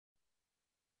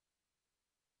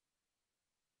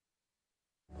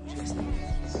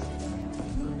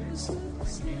So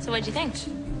what'd you think?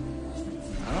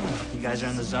 Oh, you guys are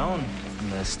in the zone.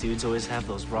 And the studs always have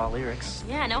those raw lyrics.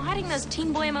 Yeah, no hiding those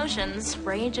teen boy emotions,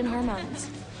 rage and hormones.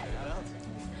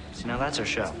 So now that's our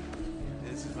show.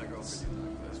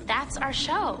 That's our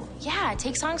show. Yeah,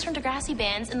 take songs from Degrassi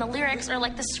bands and the lyrics are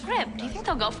like the script. Do you think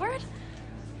they'll go for it?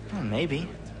 Well, maybe.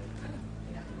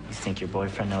 You think your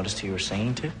boyfriend noticed who you were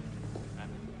singing to?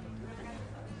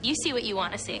 You see what you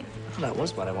want to see. Well, that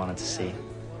was what I wanted to see.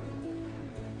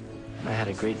 I had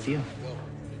a great view.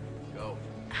 You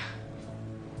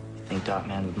think Dot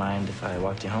Man would mind if I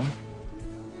walked you home?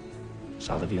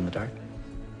 Saw the view in the dark?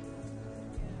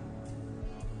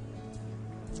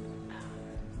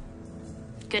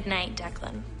 Good night,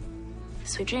 Declan.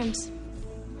 Sweet dreams.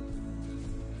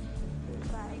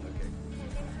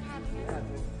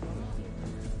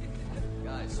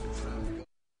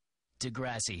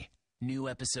 Degrassi. New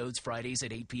episodes Fridays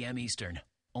at 8 p.m. Eastern.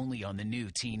 Only on the new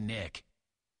TeenNick.